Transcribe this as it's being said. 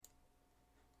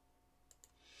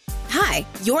Hi,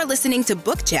 you're listening to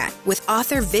Book Chat with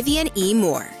author Vivian E.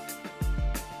 Moore.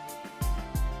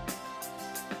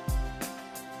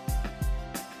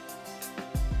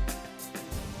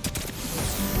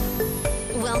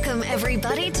 Welcome,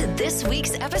 everybody, to this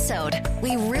week's episode.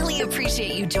 We really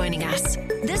appreciate you joining us.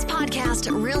 This podcast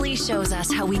really shows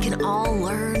us how we can all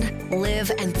learn,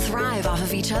 live, and thrive off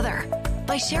of each other.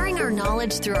 By sharing our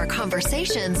knowledge through our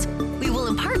conversations, we will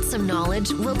impart some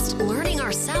knowledge whilst learning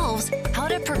ourselves how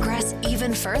to progress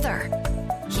even further.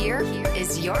 Here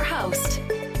is your host.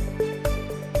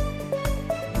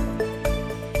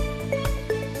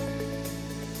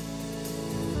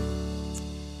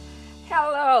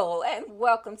 Hello and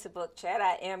welcome to Book Chat.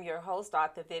 I am your host,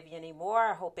 Author Vivian E. Moore.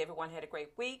 I hope everyone had a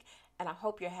great week and I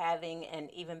hope you're having an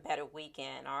even better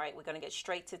weekend. All right, we're going to get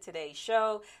straight to today's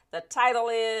show. The title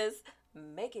is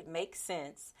Make It Make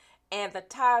Sense, and the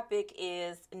topic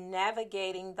is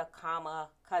navigating the comma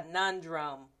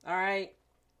conundrum. All right,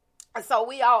 so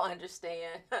we all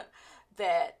understand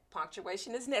that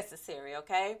punctuation is necessary,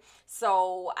 okay?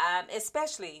 So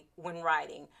especially when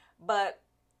writing, but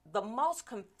the most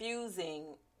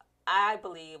confusing, I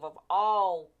believe, of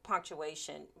all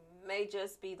punctuation may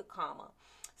just be the comma.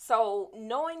 So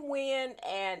knowing when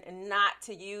and not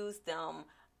to use them,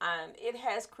 it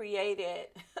has created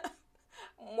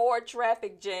more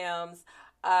traffic jams,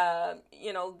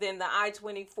 than the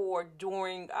I-24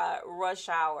 during rush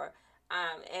hour,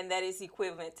 and that is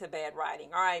equivalent to bad writing.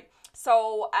 All right.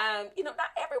 So, not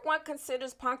everyone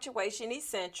considers punctuation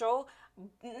essential,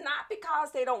 not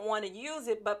because they don't want to use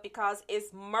it, but because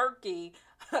it's murky,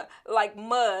 like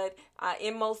mud,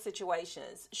 in most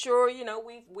situations. Sure,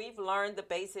 we've learned the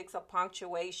basics of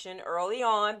punctuation early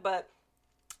on, but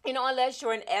unless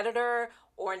you're an editor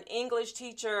or an English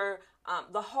teacher,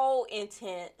 the whole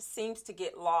intent seems to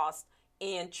get lost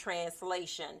in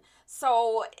translation.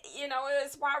 So,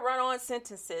 it's why run-on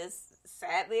sentences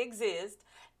sadly exist,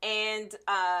 and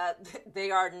they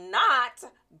are not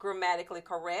grammatically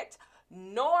correct,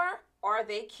 nor are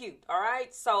they cute, all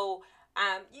right? So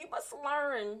you must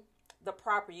learn the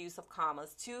proper use of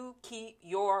commas to keep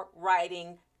your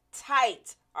writing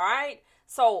tight, all right?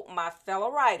 So my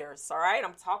fellow writers, all right,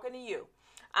 I'm talking to you.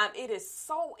 It is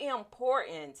so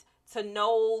important to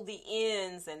know the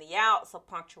ins and the outs of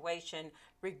punctuation,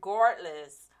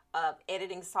 regardless of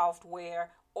editing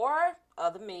software or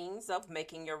other means of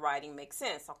making your writing make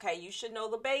sense. Okay, you should know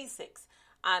the basics,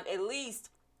 at least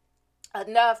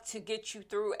enough to get you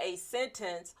through a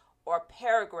sentence or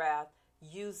paragraph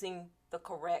using the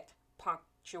correct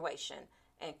punctuation.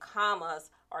 And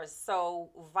commas are so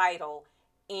vital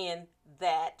in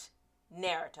that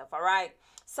narrative, all right?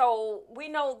 So we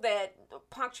know that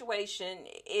punctuation,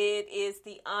 it is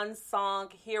the unsung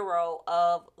hero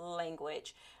of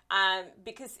language,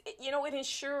 because, it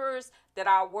ensures that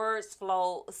our words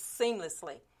flow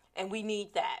seamlessly, and we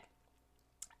need that.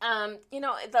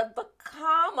 The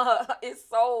comma is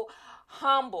so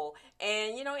humble,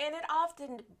 and, and it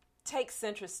often takes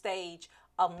center stage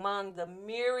among the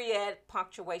myriad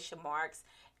punctuation marks,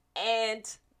 and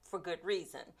for good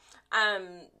reason.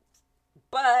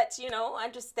 But,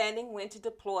 understanding when to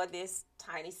deploy this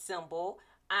tiny symbol,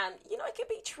 it can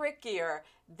be trickier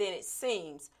than it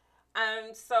seems.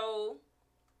 So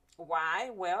why?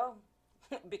 Well,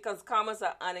 because commas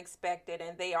are unexpected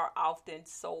and they are often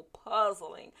so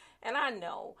puzzling. And I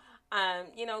know,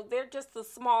 they're just a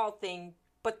small thing,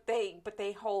 but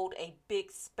they hold a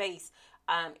big space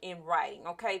in writing.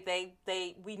 Okay,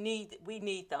 we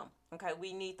need them. Okay,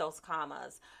 we need those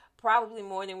commas. Probably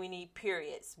more than we need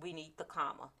periods. We need the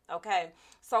comma. Okay,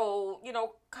 so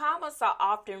commas are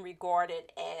often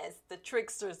regarded as the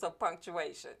tricksters of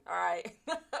punctuation. All right,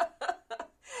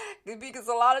 because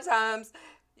a lot of times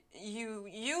you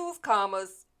use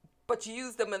commas, but you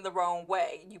use them in the wrong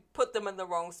way. You put them in the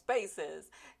wrong spaces.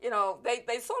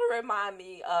 They sort of remind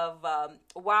me of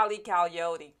Wile E.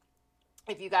 Coyote,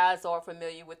 if you guys are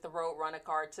familiar with the Roadrunner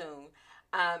cartoon.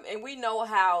 And we know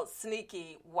how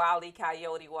sneaky Wile E.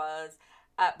 Coyote was,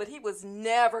 but he was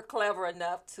never clever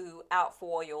enough to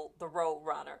outfoil the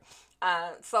Roadrunner.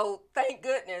 So thank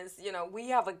goodness, we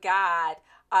have a guide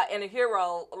and a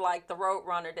hero like the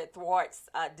Roadrunner that thwarts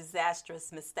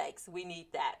disastrous mistakes. We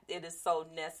need that. It is so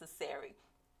necessary.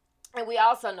 And we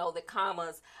also know that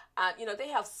commas, they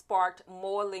have sparked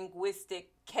more linguistic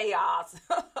chaos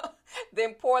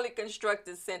than poorly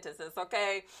constructed sentences,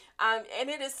 okay? And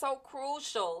it is so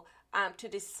crucial to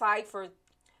decipher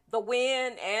the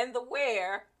when and the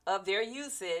where of their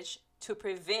usage to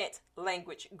prevent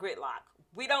language gridlock.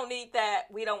 We don't need that.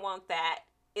 We don't want that.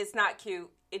 It's not cute.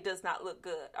 It does not look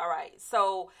good. All right.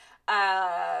 So,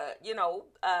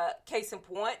 case in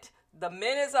point, the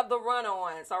minutes of the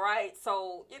run-ons, all right?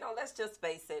 So, let's just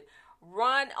face it.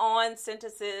 Run-on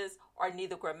sentences are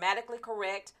neither grammatically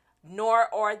correct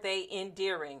nor are they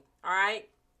endearing, all right?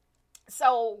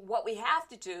 So what we have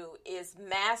to do is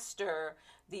master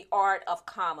the art of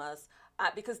commas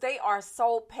because they are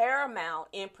so paramount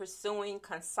in pursuing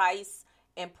concise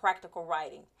and practical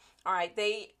writing. All right,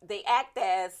 they act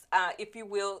as, if you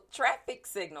will, traffic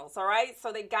signals. All right,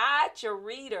 so they guide your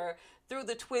reader through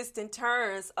the twists and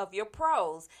turns of your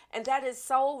prose, and that is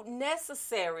so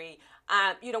necessary.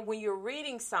 When you're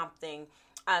reading something,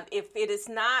 if it is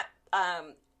not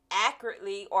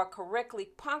accurately or correctly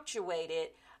punctuated,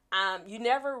 you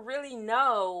never really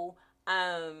know.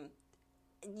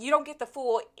 You don't get the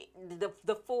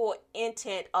full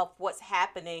intent of what's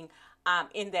happening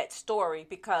in that story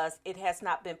because it has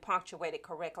not been punctuated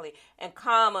correctly, and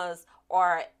commas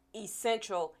are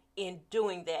essential in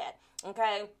doing that.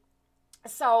 Okay,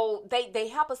 so they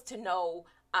help us to know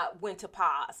when to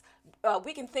pause.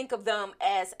 We can think of them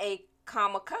as a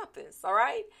comma compass. All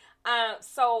right.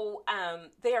 So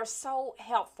they are so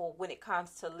helpful when it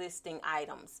comes to listing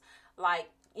items. Like,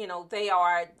 they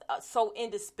are so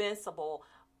indispensable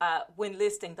when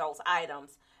listing those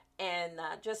items. And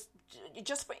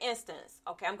just for instance,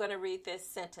 okay, I'm going to read this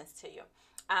sentence to you.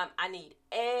 I need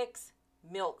eggs,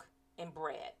 milk, and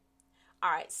bread.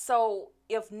 All right. So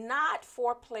if not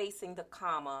for placing the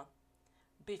comma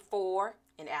before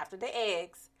and after the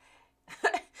eggs,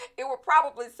 it would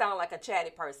probably sound like a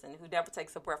chatty person who never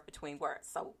takes a breath between words.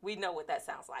 So we know what that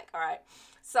sounds like. All right.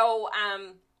 So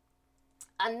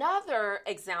another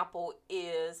example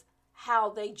is how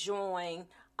they join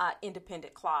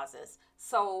independent clauses.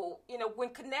 So, when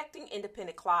connecting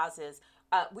independent clauses,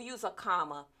 we use a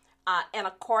comma and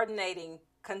a coordinating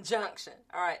conjunction.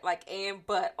 All right. Like and,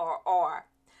 but, or are.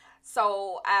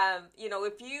 So,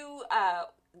 if you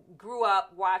grew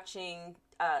up watching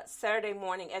Saturday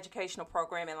morning educational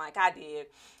programming like I did,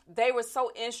 they were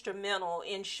so instrumental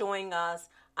in showing us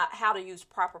how to use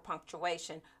proper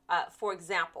punctuation. For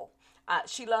example,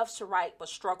 she loves to write but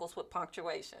struggles with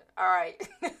punctuation. All right.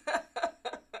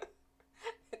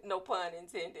 No pun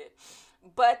intended.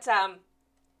 But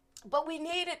we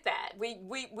needed that.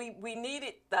 We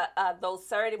needed those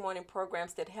Saturday morning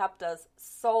programs that helped us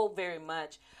so very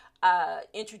much,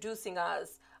 introducing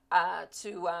us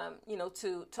to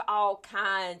all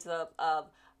kinds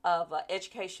of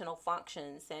educational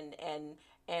functions, and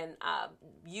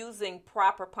using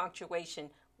proper punctuation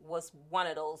was one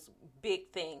of those big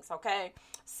things. Okay,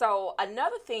 so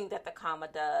another thing that the comma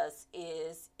does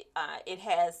is it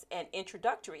has an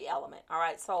introductory element. All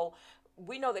right, so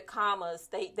we know that commas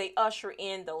they usher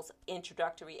in those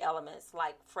introductory elements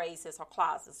like phrases or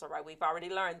clauses. All right, we've already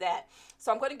learned that.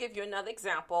 So I'm going to give you another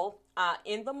example.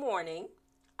 In the morning,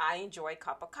 I enjoy a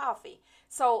cup of coffee.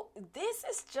 So this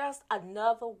is just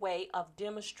another way of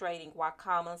demonstrating why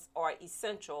commas are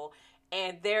essential,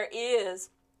 and there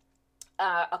is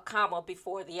a comma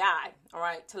before the I, all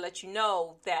right, to let you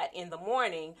know that in the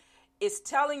morning it's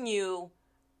telling you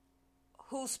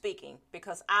who's speaking,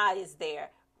 because I is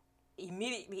there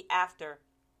immediately after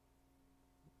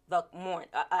the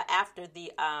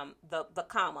the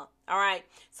comma. All right,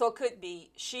 so it could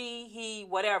be she, he,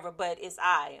 whatever, but it's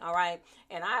I. All right,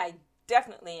 and I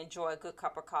definitely enjoy a good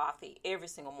cup of coffee every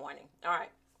single morning. All right.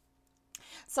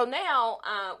 So now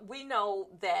we know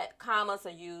that commas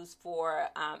are used for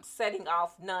setting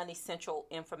off non-essential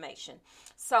information.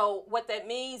 So what that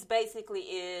means basically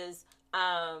is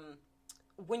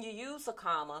when you use a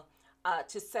comma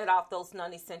to set off those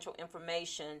non-essential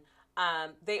information,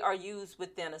 they are used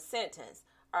within a sentence.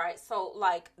 All right, so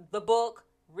like the book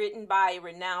written by a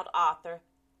renowned author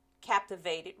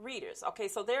captivated readers. Okay,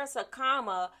 so there's a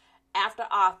comma after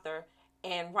author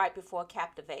and right before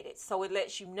captivated. So it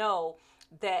lets you know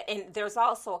that, and there's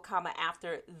also a comma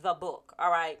after the book. All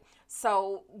right.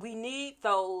 So we need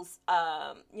those,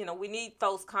 we need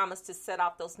those commas to set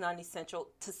off those non-essential,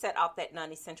 to set off that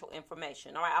non-essential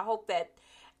information. All right.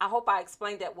 I hope I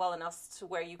explained that well enough to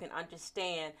where you can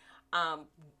understand,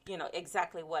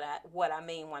 exactly what I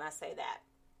mean when I say that.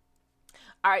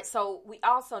 All right. So we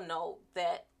also know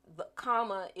that the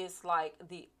comma is like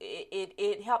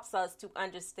it helps us to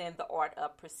understand the art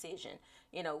of precision.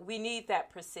 We need that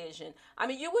precision. I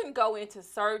mean, you wouldn't go into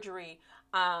surgery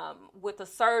with a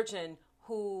surgeon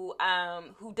who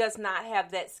does not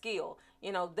have that skill.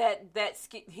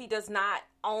 He does not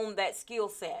own that skill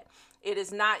set. It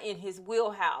is not in his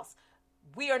wheelhouse.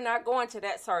 We are not going to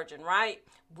that surgeon, right?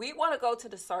 We want to go to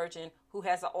the surgeon who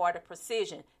has an art of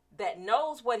precision, that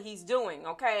knows what he's doing.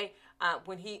 Okay,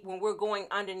 when we're going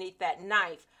underneath that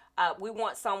knife, We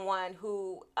want someone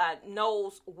who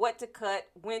knows what to cut,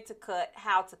 when to cut,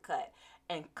 how to cut.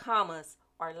 And commas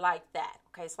are like that.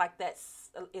 Okay, it's like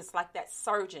that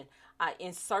surgeon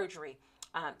in surgery,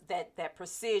 that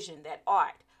precision, that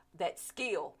art, that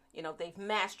skill. They've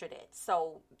mastered it.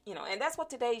 So, and that's what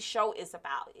today's show is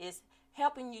about, is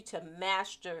helping you to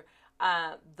master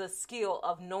the skill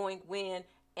of knowing when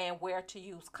and where to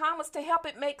use commas to help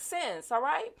it make sense. All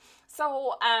right.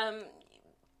 So,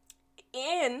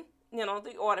 in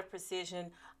the art of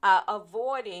precision,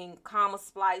 avoiding comma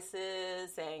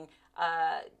splices and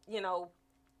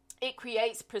it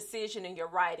creates precision in your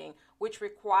writing, which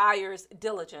requires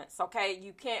diligence. Okay,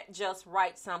 you can't just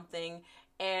write something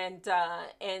and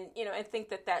think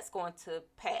that that's going to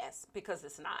pass, because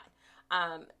it's not.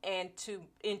 And to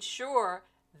ensure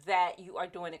that you are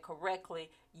doing it correctly,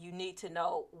 you need to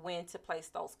know when to place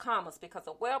those commas, because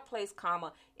a well-placed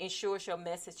comma ensures your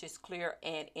message is clear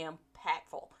and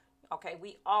impactful. Okay,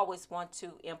 we always want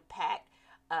to impact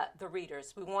the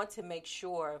readers. We want to make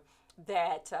sure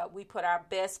that we put our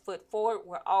best foot forward.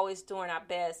 We're always doing our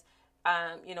best,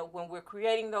 when we're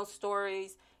creating those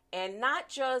stories, and not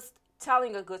just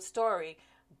telling a good story,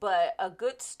 but a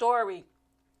good story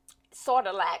sort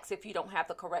of lacks if you don't have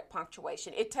the correct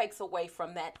punctuation. It takes away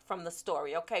from the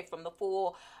story, okay, from the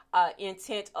full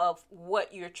intent of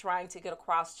what you're trying to get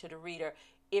across to the reader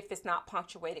if it's not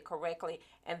punctuated correctly.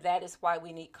 And that is why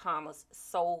we need commas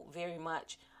so very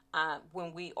much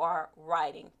when we are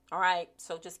writing. All right,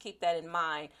 so just keep that in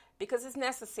mind, because it's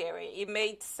necessary. It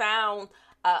may sound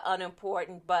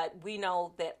unimportant, but we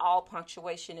know that all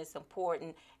punctuation is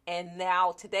important. And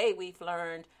now today we've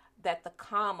learned that the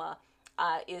comma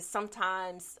is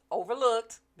sometimes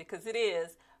overlooked, because it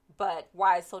is, but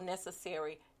why it's so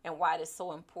necessary and why it is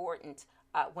so important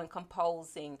when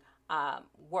composing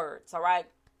words. All right.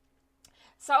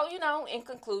 So, in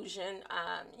conclusion,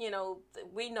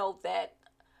 we know that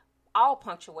all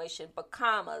punctuation, but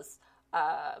commas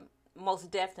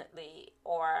most definitely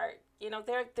are,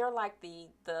 they're like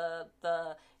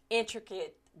the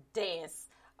intricate dance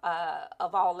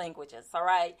of all languages. All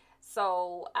right.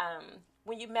 So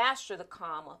when you master the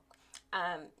comma,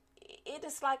 it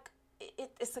is like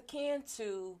it's akin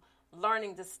to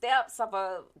learning the steps of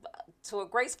a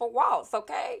graceful waltz.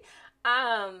 Okay.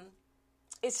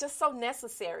 It's just so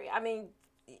necessary. I mean,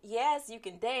 yes, you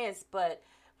can dance, but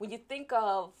when you think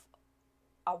of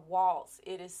a waltz,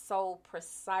 it is so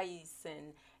precise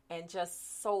and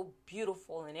just so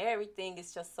beautiful, and everything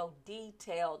is just so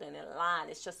detailed and in line.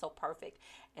 It's just so perfect.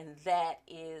 And that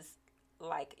is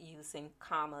like using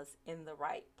commas in the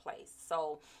right place.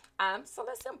 So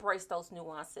let's embrace those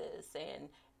nuances,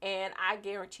 and I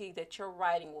guarantee that your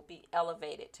writing will be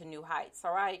elevated to new heights.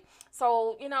 All right.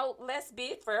 So, let's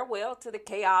bid farewell to the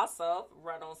chaos of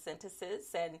run-on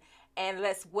sentences, and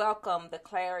let's welcome the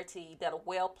clarity that a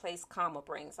well-placed comma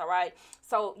brings. All right.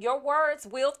 So your words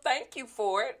will thank you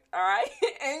for it. All right.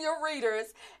 And your readers,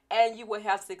 and you will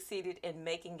have succeeded in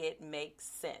making it make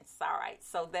sense. All right.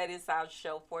 So that is our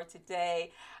show for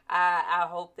today. I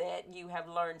hope that you have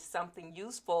learned something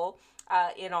useful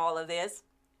in all of this.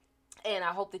 And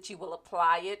I hope that you will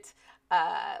apply it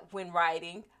when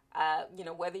writing,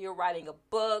 whether you're writing a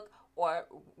book or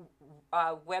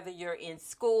whether you're in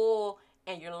school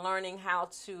and you're learning how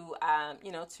to,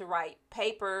 to write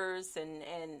papers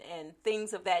and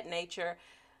things of that nature.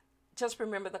 Just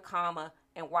remember the comma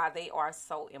and why they are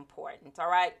so important. All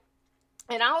right.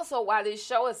 And also why this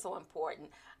show is so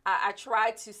important. I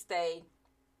try to stay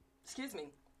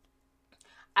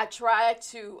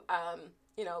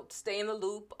stay in the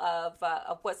loop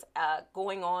of what's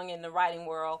going on in the writing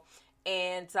world,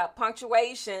 and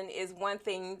punctuation is one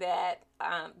thing that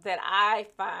I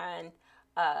find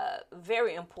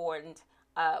very important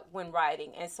when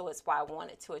writing, and so it's why I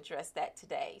wanted to address that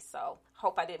today. So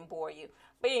hope I didn't bore you,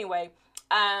 but anyway,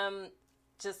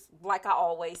 just like I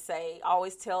always say,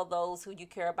 always tell those who you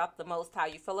care about the most how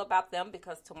you feel about them,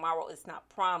 because tomorrow is not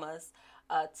promised.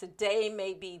 Today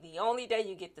may be the only day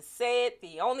you get to say it,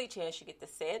 the only chance you get to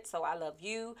say it. So I love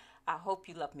you. I hope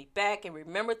you love me back. And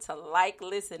remember to like,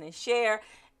 listen, and share.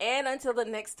 And until the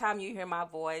next time you hear my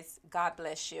voice, God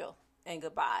bless you and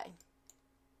goodbye.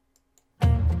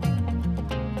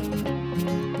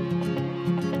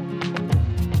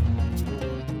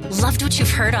 Loved what you've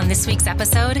heard on this week's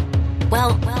episode?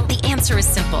 Well, the answer is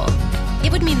simple.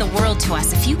 It would mean the world to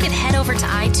us if you could head over to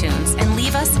iTunes and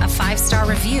leave us a 5-star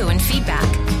review and feedback.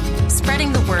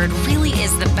 Spreading the word really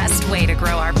is the best way to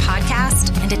grow our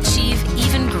podcast and achieve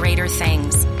even greater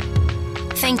things.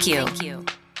 Thank you.